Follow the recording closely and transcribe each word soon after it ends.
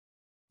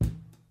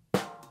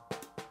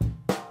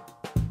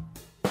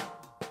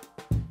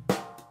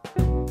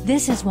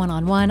This is One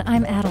on One.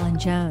 I'm Adeline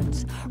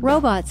Jones.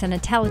 Robots and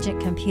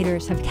intelligent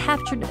computers have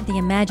captured the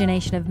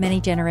imagination of many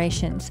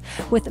generations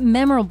with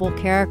memorable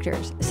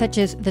characters such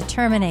as the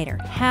Terminator,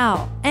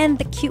 HAL, and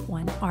the cute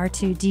one,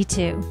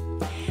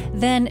 R2-D2.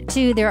 Then,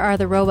 too, there are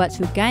the robots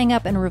who gang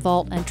up in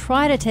revolt and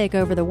try to take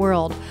over the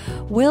world.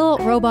 Will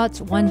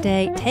robots one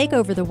day take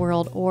over the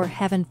world or,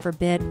 heaven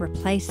forbid,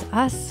 replace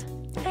us?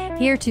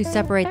 Here to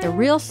separate the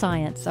real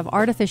science of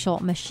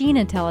artificial machine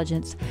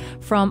intelligence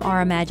from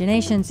our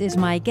imaginations is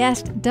my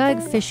guest,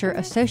 Doug Fisher,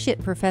 Associate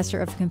Professor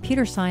of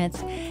Computer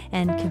Science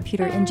and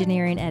Computer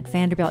Engineering at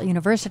Vanderbilt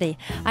University.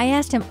 I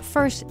asked him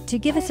first to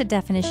give us a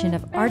definition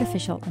of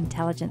artificial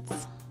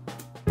intelligence.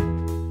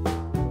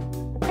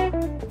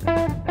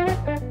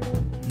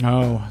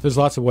 Oh, there's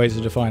lots of ways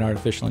to define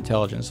artificial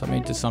intelligence. I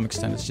mean, to some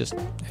extent, it's just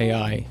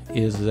AI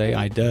is as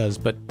AI does.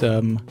 But,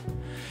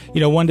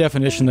 one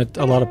definition that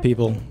a lot of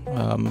people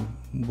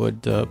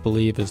would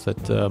believe is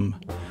that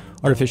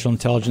artificial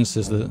intelligence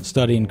is the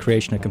study and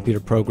creation of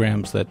computer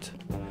programs that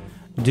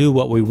do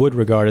what we would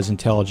regard as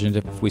intelligent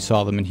if we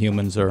saw them in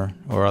humans or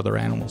other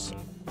animals.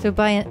 So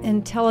by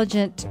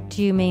intelligent,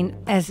 do you mean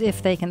as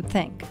if they can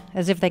think,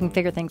 as if they can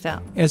figure things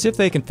out? As if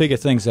they can figure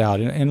things out.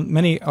 And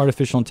many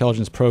artificial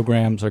intelligence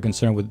programs are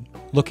concerned with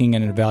looking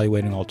and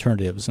evaluating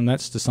alternatives, and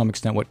that's to some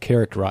extent what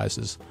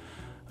characterizes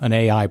an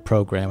AI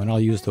program. And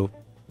I'll use the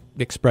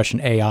expression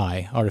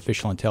AI,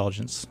 artificial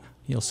intelligence.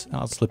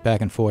 I'll slip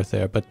back and forth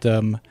there. But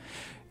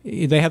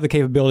they have the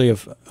capability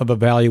of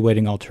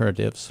evaluating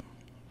alternatives.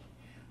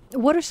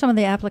 What are some of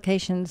the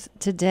applications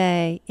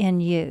today in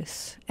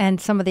use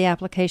and some of the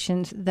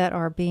applications that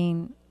are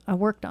being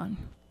worked on?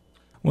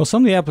 Well,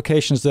 some of the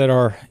applications that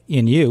are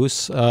in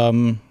use,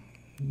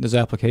 there's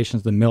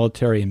applications in the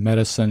military and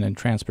medicine and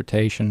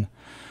transportation.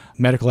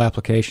 Medical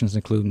applications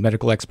include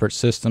medical expert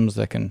systems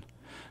that can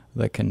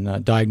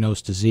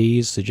diagnose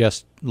disease,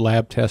 suggest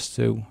lab tests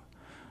to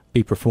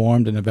be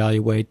performed and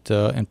evaluate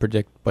and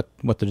predict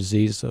what the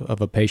disease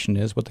of a patient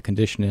is, what the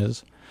condition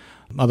is.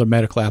 Other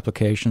medical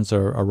applications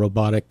are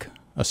robotic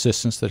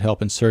assistants that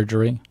help in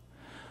surgery.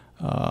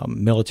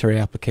 Military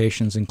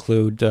applications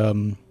include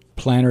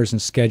planners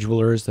and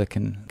schedulers that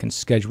can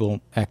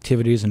schedule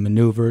activities and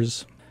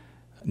maneuvers.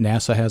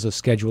 NASA has a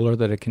scheduler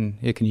that it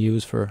can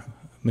use for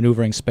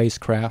maneuvering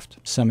spacecraft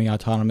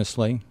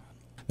semi-autonomously.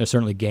 There's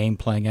certainly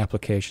game-playing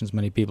applications.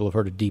 Many people have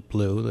heard of Deep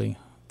Blue, the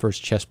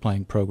first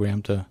chess-playing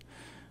program to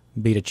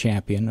beat a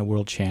champion, a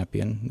world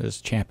champion.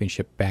 There's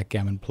championship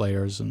backgammon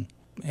players and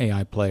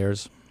AI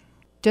players.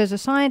 Does a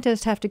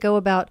scientist have to go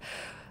about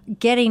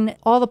getting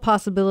all the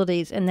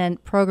possibilities and then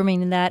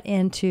programming that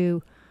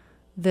into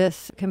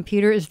this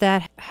computer? Is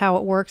that how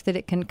it works, that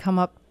it can come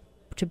up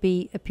to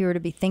appear to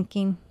be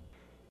thinking?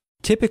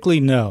 Typically,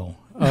 no.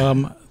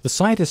 The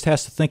scientist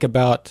has to think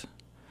about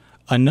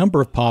a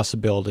number of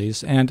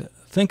possibilities and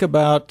think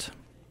about,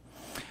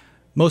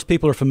 most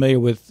people are familiar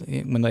with,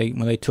 when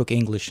they took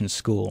English in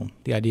school,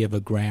 the idea of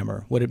a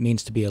grammar, what it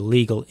means to be a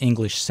legal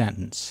English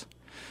sentence.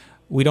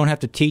 We don't have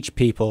to teach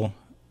people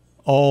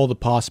all the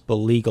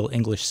possible legal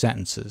English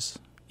sentences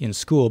in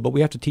school, but we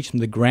have to teach them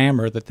the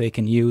grammar that they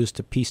can use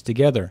to piece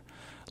together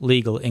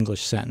legal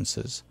English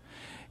sentences.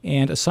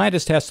 And a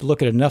scientist has to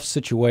look at enough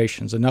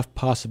situations, enough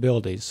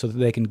possibilities, so that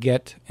they can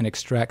get and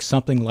extract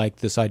something like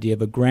this idea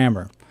of a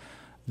grammar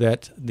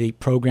that the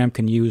program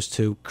can use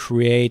to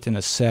create and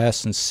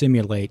assess and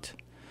simulate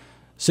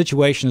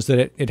situations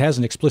that it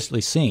hasn't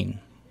explicitly seen.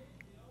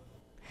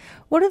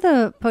 What are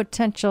the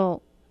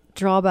potential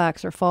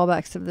drawbacks or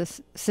fallbacks of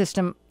this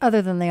system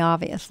other than the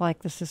obvious,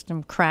 like the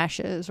system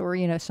crashes or,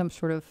 some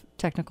sort of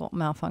technical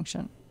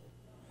malfunction?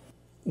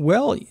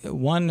 Well,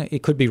 one,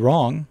 it could be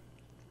wrong.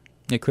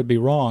 It could be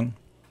wrong.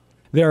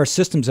 There are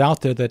systems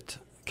out there that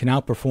can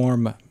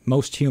outperform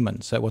most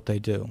humans at what they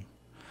do.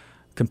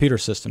 Computer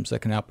systems that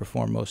can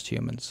outperform most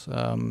humans.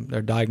 There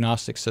are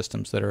diagnostic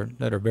systems that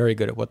are very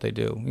good at what they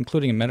do,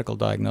 including in medical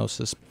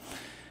diagnosis.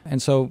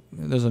 And so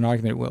there's an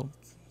argument, well,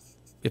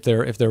 if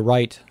they're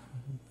right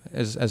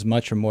as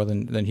much or more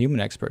than human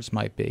experts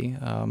might be,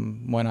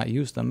 why not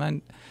use them?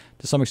 And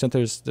to some extent,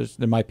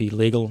 there might be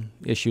legal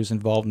issues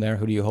involved in there.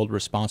 Who do you hold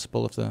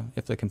responsible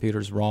if the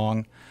computer's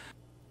wrong?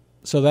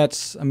 So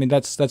that's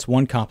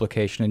one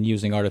complication in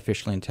using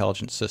artificially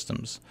intelligent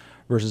systems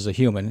versus a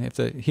human. If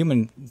the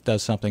human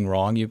does something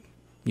wrong, you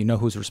know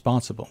who's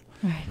responsible.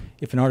 Right.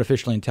 If an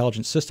artificially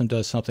intelligent system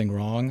does something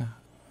wrong,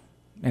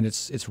 and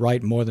it's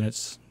right more than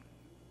its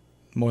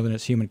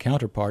human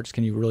counterparts,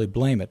 can you really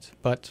blame it?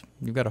 But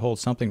you've got to hold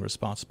something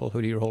responsible.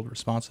 Who do you hold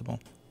responsible?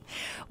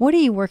 What are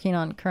you working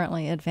on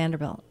currently at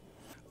Vanderbilt?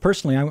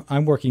 Personally,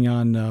 I'm working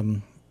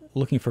on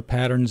looking for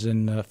patterns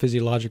in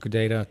physiological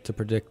data to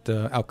predict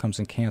outcomes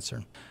in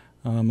cancer.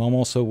 I'm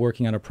also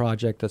working on a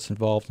project that's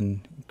involved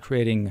in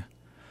creating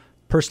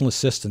personal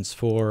assistants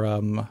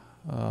for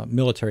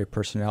military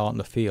personnel in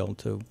the field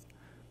to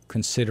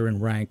consider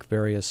and rank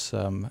various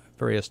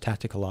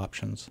tactical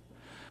options.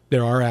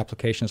 There are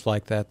applications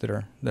like that that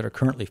are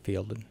currently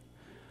fielded.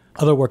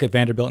 Other work at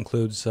Vanderbilt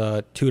includes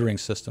tutoring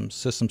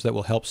systems that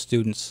will help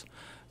students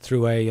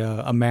through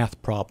a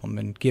math problem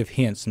and give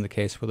hints in the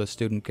case where the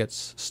student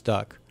gets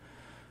stuck.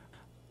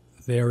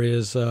 There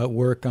is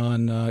work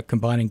on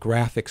combining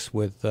graphics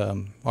with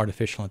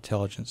artificial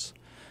intelligence.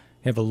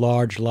 You have a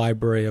large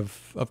library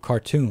of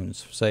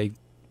cartoons, say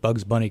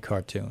Bugs Bunny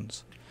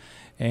cartoons.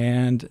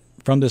 And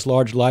from this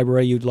large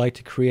library, you'd like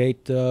to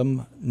create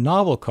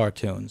novel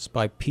cartoons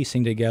by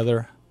piecing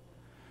together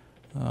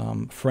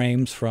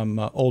frames from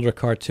older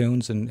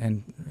cartoons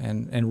and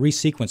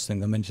resequencing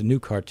them into new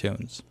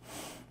cartoons.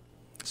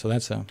 So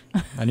that's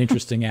an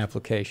interesting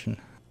application.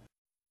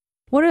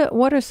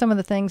 What are some of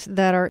the things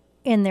that are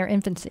in their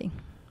infancy?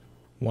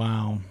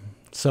 Wow.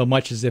 So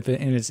much as if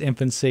in its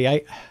infancy.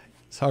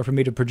 It's hard for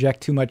me to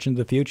project too much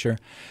into the future.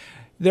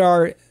 There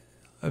are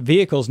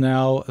vehicles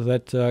now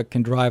that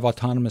can drive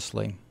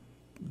autonomously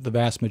the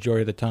vast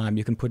majority of the time.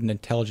 You can put an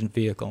intelligent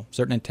vehicle,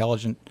 certain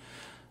intelligent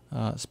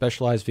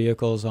specialized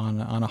vehicles on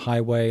a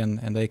highway,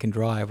 and they can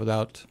drive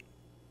without,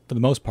 for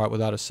the most part,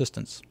 without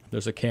assistance.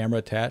 There's a camera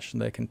attached,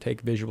 and they can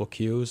take visual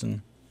cues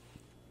and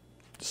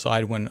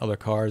decide when other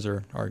cars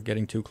are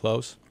getting too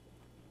close.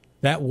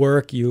 That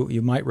work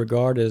you might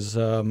regard as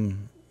the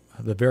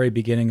very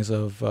beginnings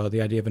of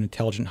the idea of an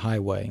intelligent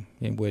highway,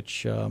 in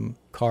which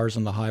cars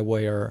on the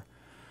highway are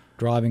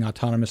driving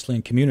autonomously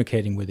and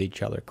communicating with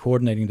each other,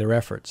 coordinating their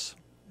efforts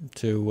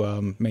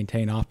to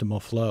maintain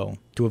optimal flow,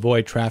 to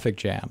avoid traffic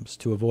jams,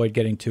 to avoid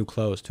getting too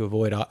close, to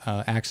avoid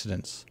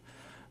accidents,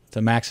 to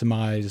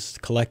maximize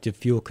collective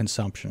fuel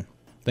consumption,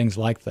 things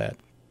like that.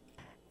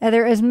 Are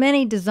there as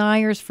many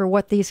desires for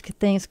what these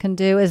things can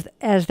do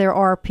as there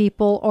are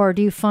people, or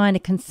do you find a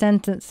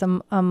consensus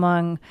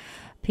among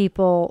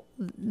people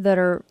that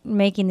are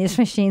making these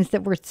machines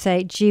that would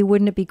say, gee,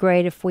 wouldn't it be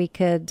great if we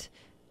could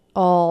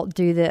all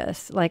do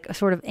this, like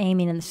sort of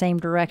aiming in the same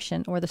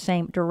direction or the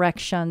same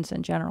directions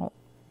in general?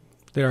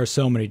 There are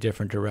so many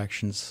different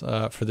directions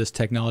for this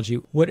technology.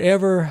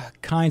 Whatever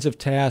kinds of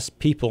tasks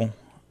people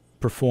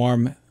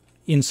perform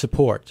in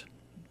support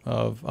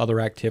of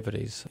other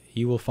activities,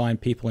 you will find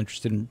people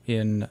interested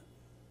in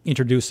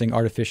introducing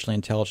artificially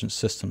intelligent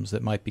systems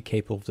that might be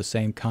capable of the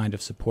same kind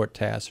of support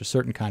tasks or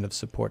certain kind of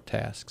support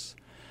tasks.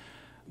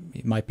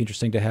 It might be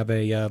interesting to have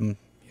a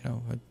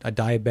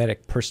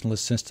diabetic personal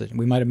assistant.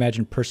 We might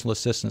imagine personal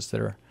assistants that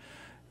are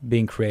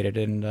being created,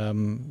 and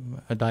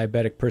a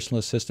diabetic personal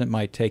assistant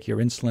might take your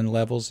insulin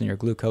levels and your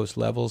glucose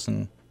levels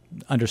and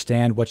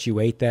understand what you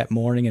ate that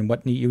morning and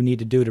what you need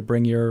to do to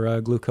bring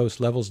your glucose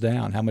levels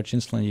down, how much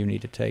insulin you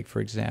need to take, for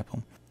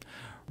example.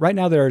 Right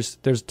now, there's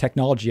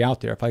technology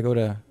out there. If I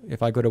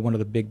go to one of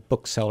the big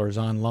booksellers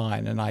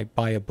online and I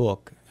buy a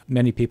book,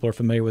 many people are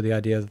familiar with the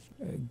idea of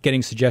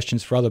getting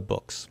suggestions for other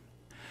books.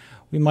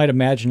 We might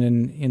imagine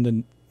in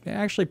the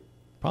actually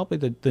probably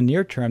the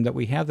near term that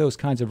we have those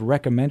kinds of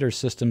recommender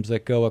systems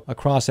that go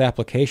across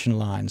application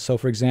lines. So,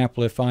 for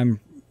example, if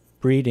I'm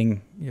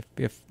reading,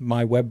 if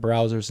my web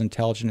browser is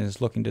intelligent and is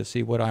looking to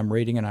see what I'm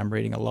reading, and I'm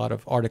reading a lot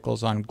of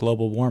articles on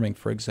global warming,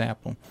 for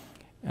example,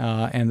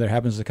 and there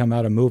happens to come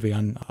out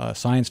a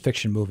science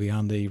fiction movie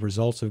on the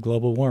results of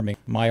global warming,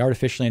 my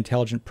artificially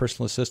intelligent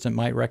personal assistant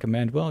might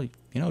recommend, well,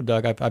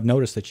 Doug, I've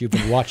noticed that you've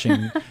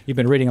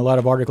been reading a lot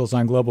of articles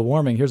on global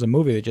warming. Here's a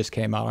movie that just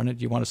came out on it.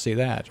 Do you want to see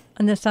that?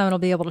 And this time it'll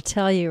be able to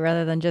tell you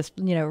rather than just,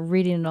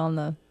 reading it on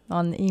the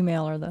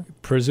email or the...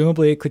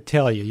 Presumably it could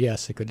tell you.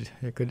 Yes, it could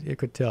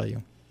tell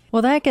you.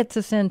 Well, that gets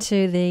us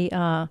into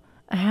the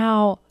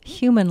how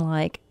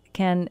human-like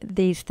can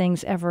these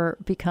things ever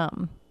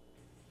become?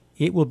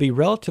 It will be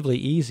relatively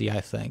easy,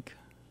 I think,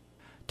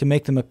 to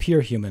make them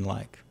appear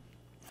human-like.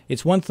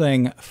 It's one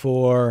thing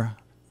for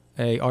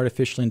a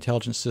artificially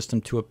intelligent system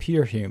to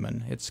appear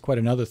human. It's quite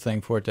another thing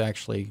for it to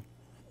actually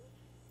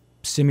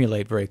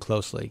simulate very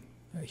closely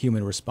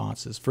human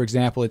responses. For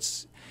example,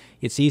 it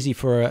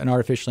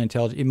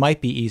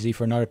might be easy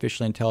for an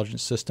artificially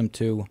intelligent system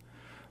to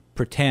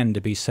pretend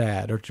to be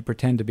sad or to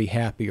pretend to be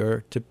happy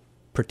or to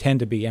pretend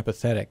to be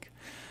empathetic.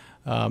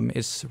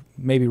 It's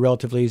maybe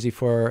relatively easy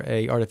for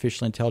a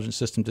artificial intelligence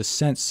system to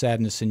sense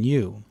sadness in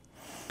you.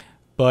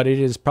 But it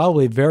is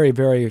probably very,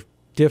 very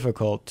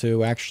difficult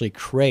to actually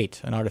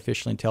create an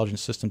artificial intelligence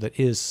system that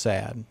is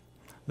sad.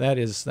 That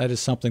is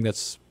something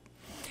that's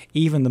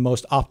even the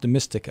most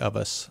optimistic of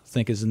us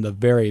think is in the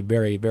very,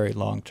 very, very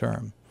long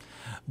term.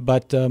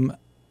 But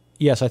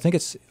yes, I think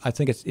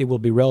it will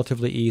be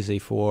relatively easy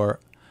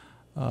for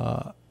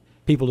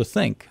people to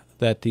think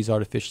that these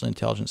artificial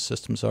intelligence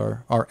systems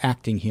are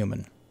acting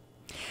human.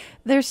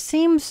 There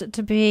seems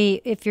to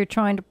be, if you're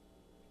trying to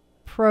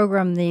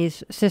program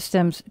these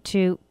systems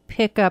to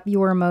pick up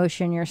your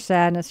emotion, your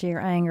sadness,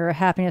 your anger, or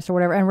happiness, or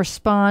whatever, and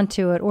respond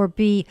to it or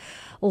be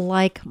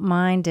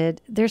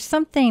like-minded, there's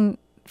something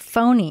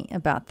phony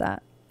about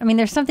that. I mean,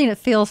 there's something that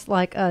feels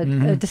like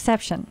a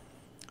deception.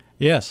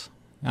 Yes,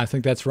 I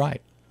think that's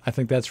right.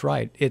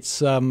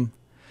 It's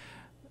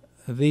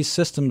these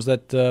systems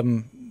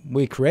that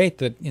we create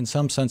that in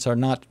some sense are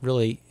not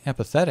really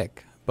empathetic,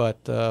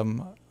 but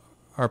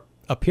are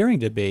appearing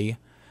to be.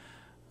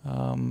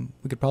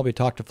 We could probably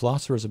talk to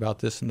philosophers about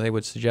this, and they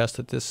would suggest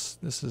that this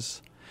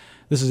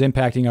this is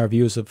impacting our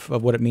views of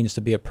what it means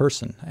to be a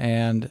person,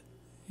 and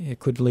it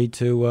could lead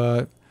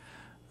to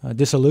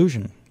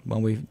disillusion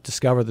when we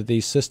discover that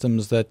these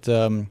systems that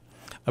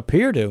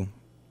appear to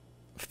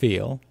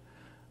feel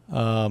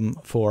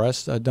for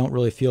us don't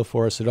really feel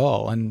for us at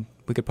all. And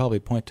we could probably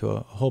point to a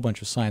whole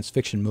bunch of science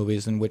fiction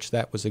movies in which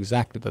that was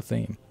exactly the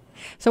theme.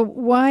 So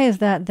why is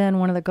that then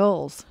one of the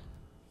goals?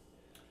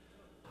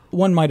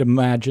 One might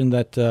imagine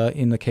that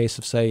in the case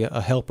of, say,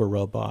 a helper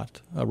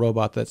robot, a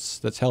robot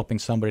that's helping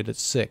somebody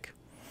that's sick,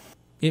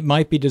 it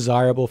might be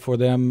desirable for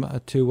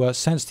them to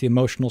sense the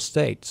emotional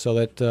state so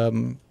that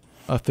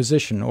a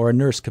physician or a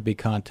nurse could be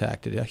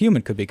contacted, a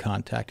human could be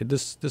contacted.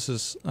 This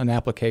is an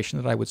application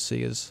that I would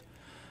see as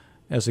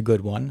a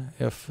good one.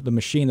 If the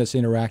machine that's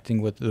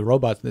interacting with the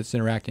robot that's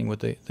interacting with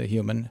the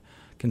human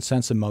can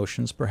sense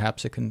emotions,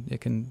 perhaps it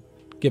can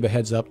give a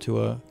heads up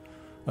to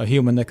a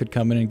human that could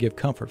come in and give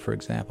comfort, for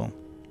example.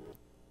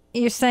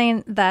 You're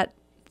saying that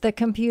the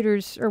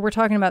computers, or we're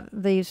talking about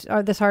this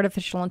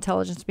artificial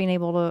intelligence being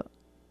able to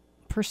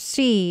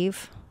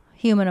perceive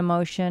human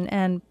emotion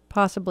and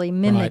possibly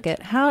mimic Right.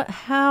 it.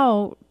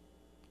 How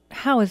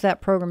is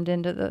that programmed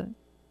into the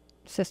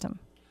system?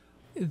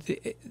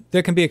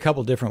 There can be a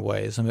couple different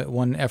ways. I mean,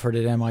 one effort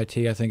at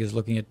MIT, I think, is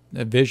looking at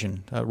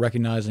vision,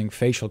 recognizing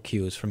facial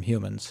cues from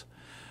humans,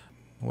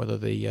 whether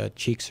the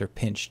cheeks are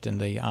pinched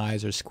and the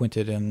eyes are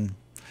squinted and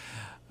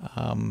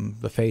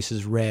the face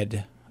is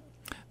red.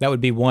 That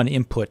would be one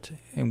input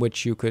in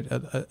which you could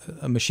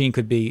a machine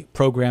could be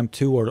programmed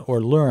to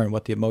or learn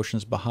what the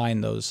emotions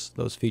behind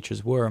those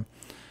features were.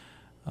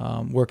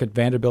 Work at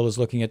Vanderbilt is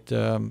looking at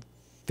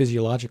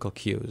physiological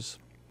cues,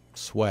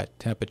 sweat,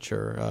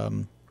 temperature,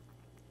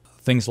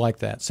 things like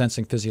that,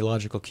 sensing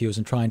physiological cues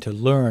and trying to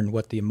learn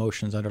what the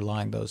emotions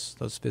underlying those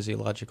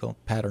physiological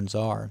patterns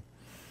are.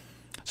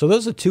 So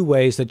those are two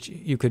ways that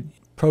you could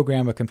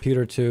program a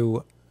computer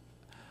to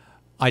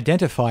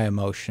identify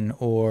emotion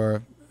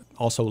or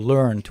also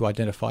learn to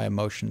identify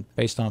emotion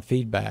based on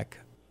feedback.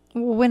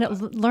 When it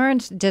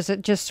learns, does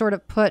it just sort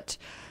of put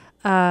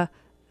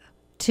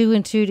two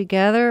and two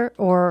together,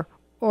 or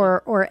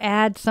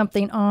add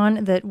something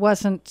on that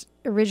wasn't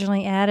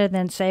originally added,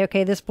 then say,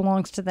 okay, this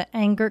belongs to the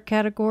anger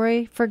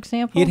category, for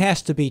example? It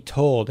has to be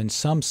told in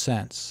some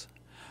sense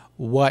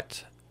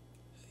what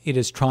it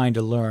is trying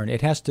to learn.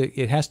 It has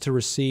to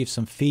receive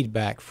some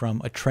feedback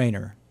from a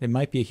trainer. It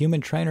might be a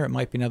human trainer, it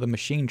might be another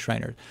machine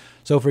trainer.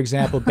 So, for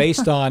example,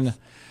 based on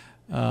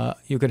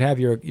you could have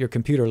your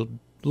computer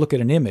look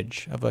at an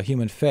image of a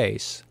human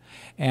face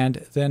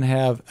and then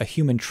have a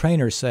human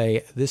trainer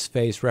say, this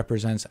face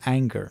represents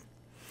anger.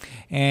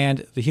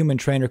 And the human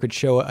trainer could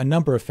show a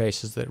number of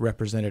faces that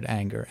represented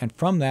anger. And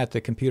from that,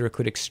 the computer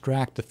could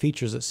extract the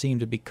features that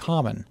seemed to be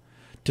common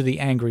to the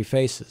angry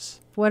faces.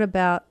 What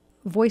about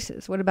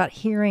voices? What about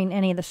hearing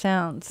any of the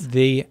sounds?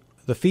 The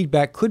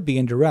feedback could be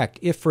indirect.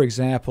 If, for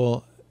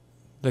example,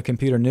 the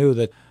computer knew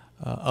that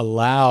a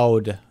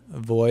loud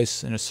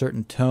voice in a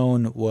certain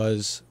tone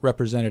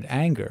represented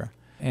anger,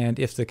 and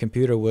if the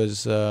computer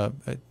was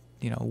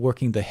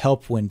working the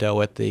help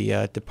window at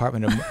the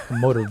Department of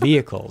Motor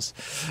Vehicles,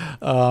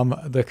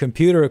 the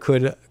computer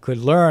could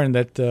learn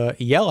that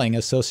yelling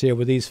associated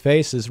with these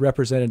faces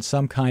represented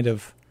some kind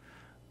of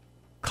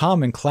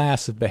common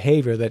class of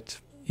behavior that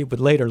it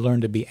would later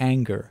learn to be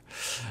anger.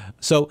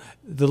 So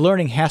the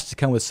learning has to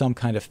come with some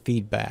kind of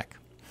feedback.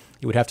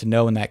 You would have to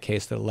know in that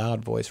case that a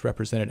loud voice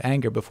represented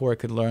anger before it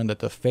could learn that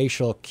the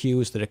facial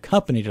cues that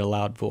accompanied a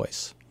loud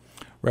voice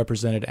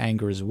represented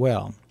anger as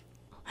well.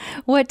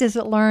 What does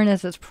it learn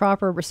as its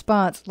proper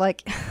response?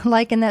 Like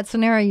in that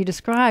scenario you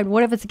described,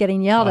 what if it's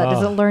getting yelled at?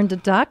 Does it learn to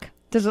duck?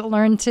 Does it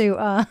learn to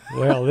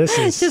well, this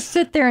is just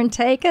sit there and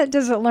take it?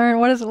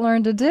 What does it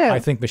learn to do? I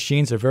think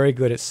machines are very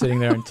good at sitting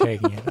there and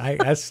taking it.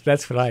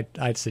 That's what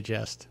I'd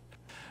suggest.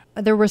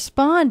 The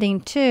responding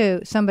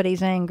to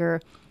somebody's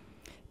anger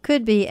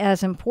could be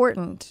as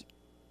important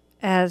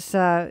as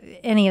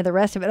any of the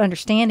rest of it,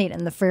 understanding it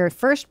in the very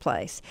first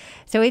place.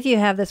 So if you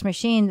have this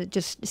machine that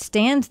just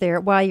stands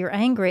there while you're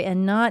angry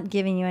and not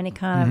giving you any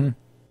kind of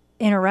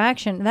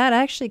interaction, that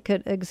actually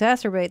could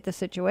exacerbate the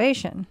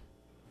situation.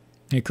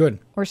 It could.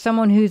 Or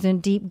someone who's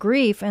in deep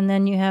grief, and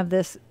then you have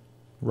this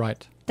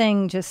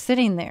thing just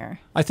sitting there.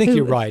 I think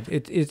you're right.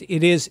 It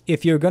is,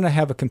 if you're going to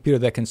have a computer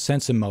that can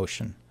sense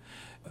emotion,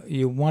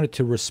 you want it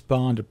to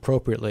respond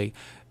appropriately.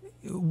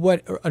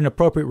 What an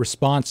appropriate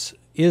response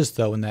is,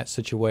 though, in that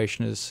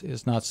situation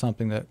is not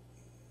something that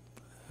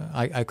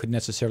I could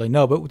necessarily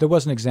know. But there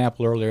was an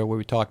example earlier where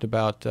we talked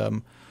about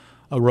a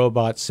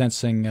robot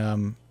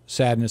sensing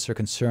sadness or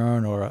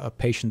concern, or a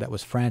patient that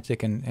was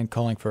frantic and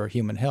calling for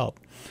human help.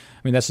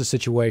 I mean, that's a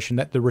situation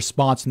that the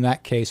response in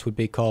that case would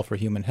be call for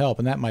human help,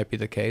 and that might be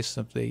the case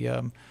of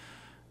in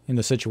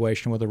the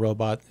situation where the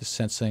robot is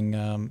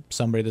sensing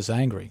somebody that's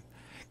angry.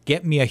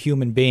 Get me a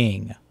human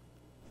being.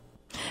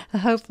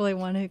 Hopefully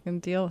one who can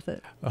deal with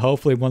it.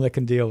 Hopefully one that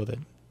can deal with it.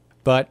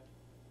 But,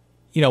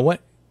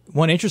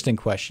 one interesting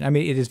question. I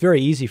mean, it is very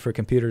easy for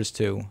computers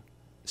to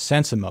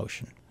sense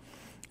emotion.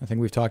 I think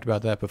we've talked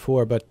about that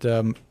before, but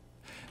that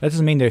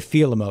doesn't mean they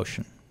feel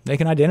emotion. They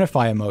can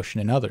identify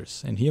emotion in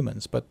others, in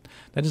humans, but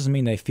that doesn't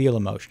mean they feel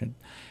emotion.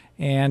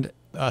 And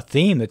a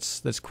theme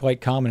that's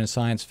quite common in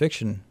science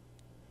fiction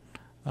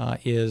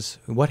is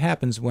what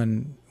happens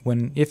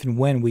if and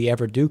when we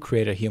ever do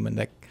create a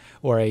human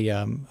or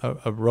a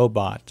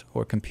robot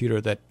or computer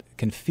that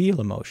can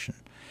feel emotion,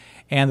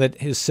 and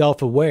that is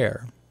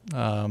self-aware,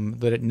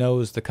 that it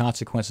knows the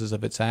consequences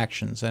of its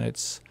actions, and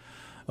it's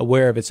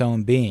aware of its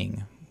own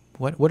being.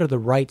 What are the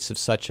rights of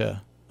such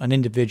an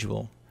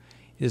individual?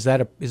 Is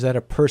that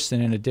a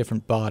person in a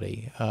different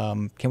body?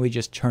 Can we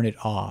just turn it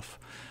off?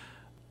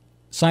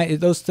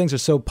 Those things are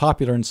so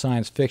popular in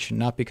science fiction,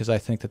 not because I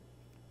think that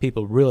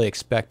people really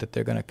expect that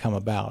they're going to come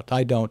about.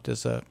 I do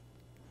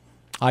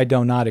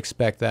not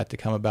expect that to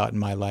come about in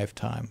my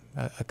lifetime.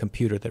 A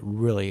computer that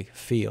really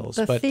feels.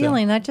 The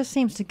feeling that just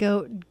seems to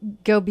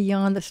go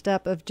beyond the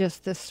step of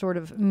just this sort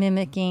of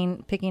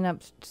mimicking, picking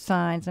up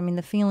signs. I mean,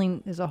 the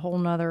feeling is a whole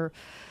nother.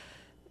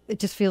 It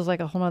just feels like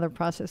a whole nother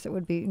process that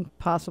would be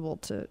impossible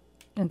to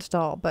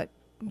install. But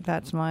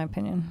that's my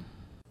opinion.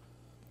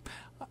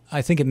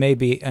 I think it may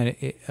be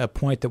a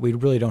point that we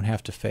really don't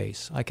have to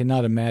face. I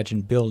cannot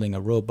imagine building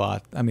a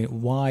robot. I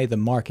mean, why the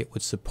market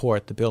would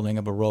support the building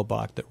of a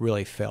robot that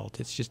really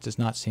felt. It just does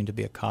not seem to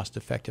be a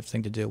cost-effective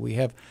thing to do. We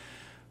have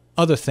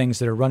other things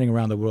that are running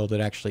around the world that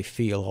actually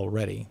feel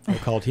already. They're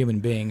called human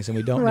beings, and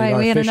we don't right, need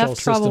artificial systems. We had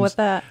enough trouble with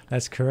that.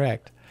 That's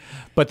correct.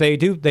 But they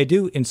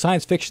do in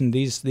science fiction.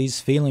 These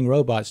feeling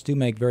robots do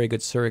make very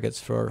good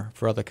surrogates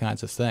for other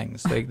kinds of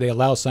things. They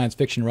allow science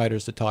fiction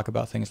writers to talk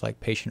about things like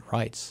patient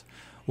rights,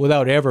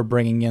 without ever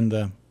bringing in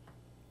the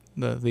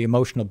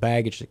emotional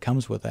baggage that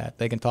comes with that.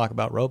 They can talk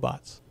about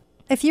robots.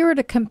 If you were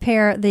to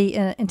compare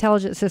the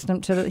intelligent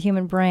system to the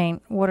human brain,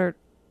 what are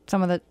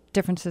some of the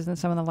differences and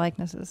some of the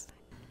likenesses?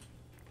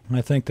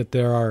 I think that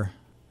there are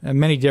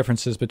many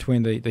differences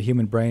between the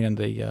human brain and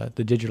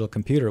the digital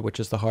computer, which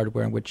is the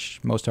hardware in which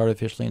most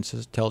artificially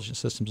intelligent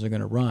systems are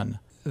going to run.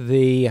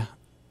 The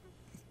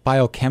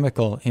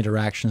biochemical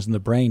interactions in the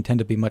brain tend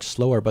to be much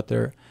slower, but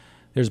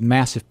there's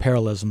massive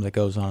parallelism that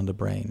goes on in the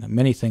brain.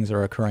 Many things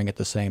are occurring at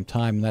the same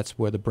time, and that's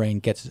where the brain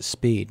gets its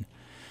speed.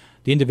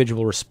 The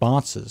individual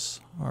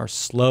responses are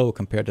slow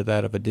compared to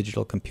that of a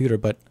digital computer,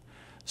 but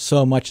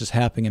so much is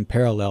happening in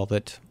parallel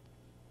that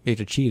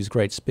it achieves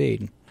great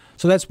speed.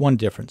 So that's one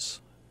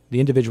difference. The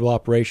individual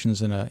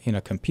operations in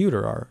a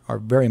computer are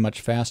very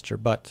much faster,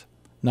 but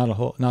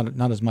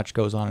not as much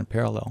goes on in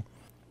parallel.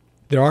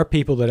 There are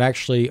people that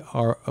actually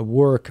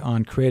work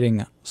on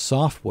creating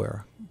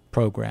software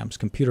programs,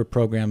 computer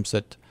programs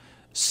that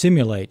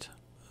simulate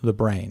the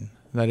brain.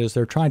 That is,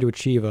 they're trying to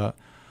achieve a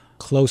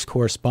close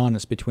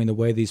correspondence between the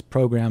way these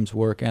programs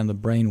work and the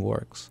brain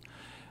works.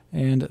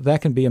 And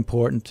that can be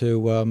important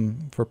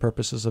for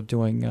purposes of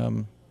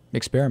doing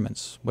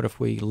experiments. What if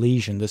we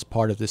lesion this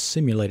part of this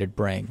simulated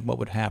brain? What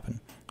would happen?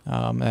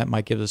 That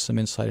might give us some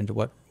insight into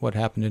what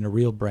happened in a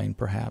real brain,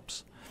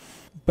 perhaps.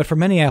 But for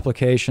many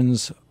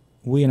applications,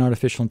 we in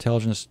artificial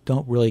intelligence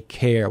don't really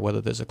care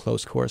whether there's a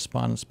close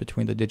correspondence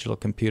between the digital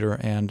computer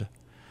and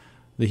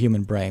the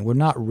human brain. We're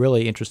not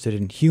really interested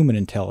in human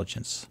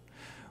intelligence.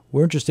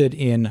 We're interested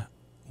in,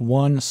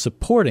 one,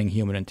 supporting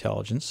human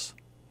intelligence,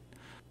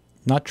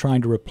 not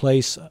trying to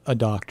replace a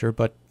doctor,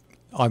 but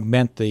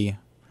augment the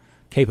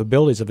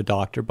capabilities of a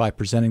doctor by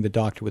presenting the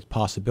doctor with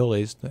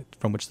possibilities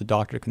from which the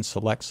doctor can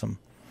select some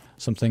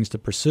things to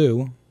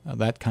pursue,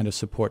 that kind of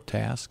support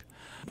task.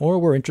 Or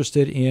we're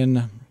interested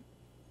in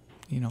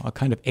a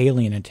kind of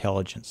alien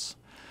intelligence,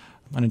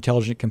 an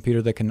intelligent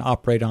computer that can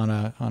operate on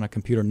a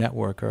computer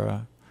network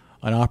or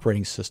an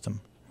operating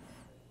system.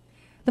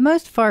 The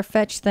most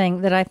far-fetched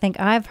thing that I think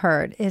I've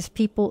heard is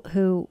people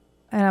who,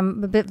 and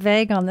I'm a bit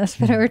vague on this,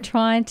 but are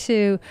trying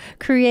to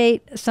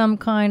create some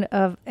kind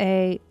of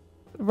a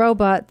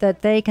robot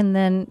that they can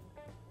then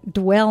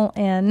dwell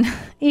in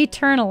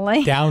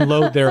eternally.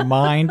 Download their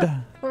mind.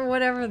 Or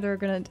whatever they're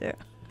going to do.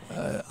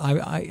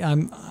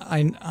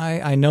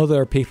 I know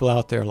there are people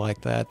out there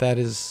like that. That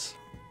is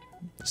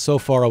so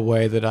far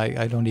away that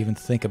I don't even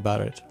think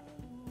about it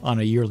on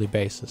a yearly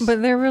basis.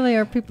 But there really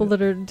are people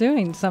that are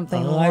doing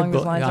something along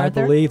those lines, aren't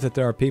there? I believe that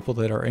there are people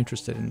that are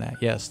interested in that.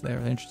 Yes, they're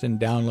interested in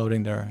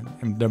downloading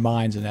their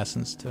minds, in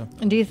essence, too.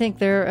 And do you think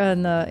they're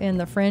in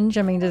the fringe?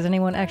 I mean, does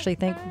anyone actually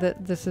think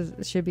that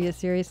should be a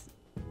serious,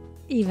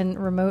 even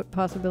remote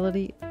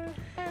possibility?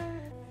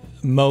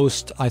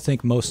 I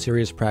think most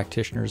serious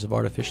practitioners of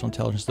artificial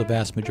intelligence, the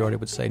vast majority,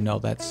 would say no.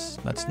 That's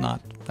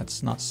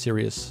not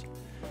serious.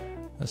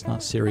 That's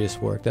not serious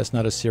work. That's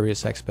not a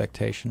serious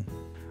expectation.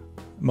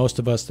 Most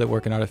of us that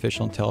work in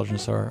artificial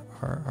intelligence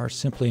are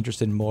simply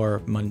interested in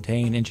more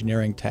mundane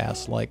engineering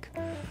tasks, like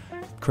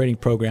creating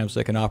programs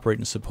that can operate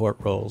in support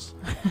roles.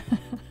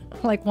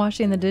 Like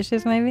washing the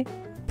dishes, maybe?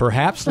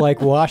 Perhaps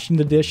like washing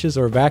the dishes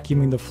or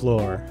vacuuming the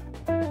floor.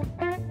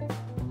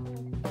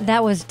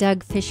 That was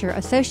Doug Fisher,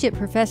 Associate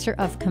Professor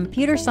of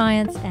Computer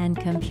Science and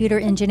Computer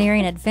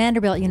Engineering at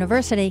Vanderbilt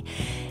University.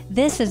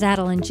 This is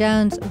Adeline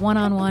Jones.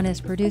 One-on-One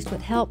is produced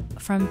with help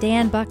from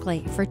Dan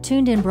Buckley for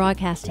Tuned In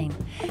Broadcasting.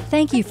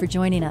 Thank you for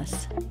joining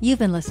us. You've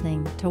been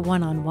listening to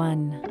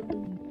One-on-One.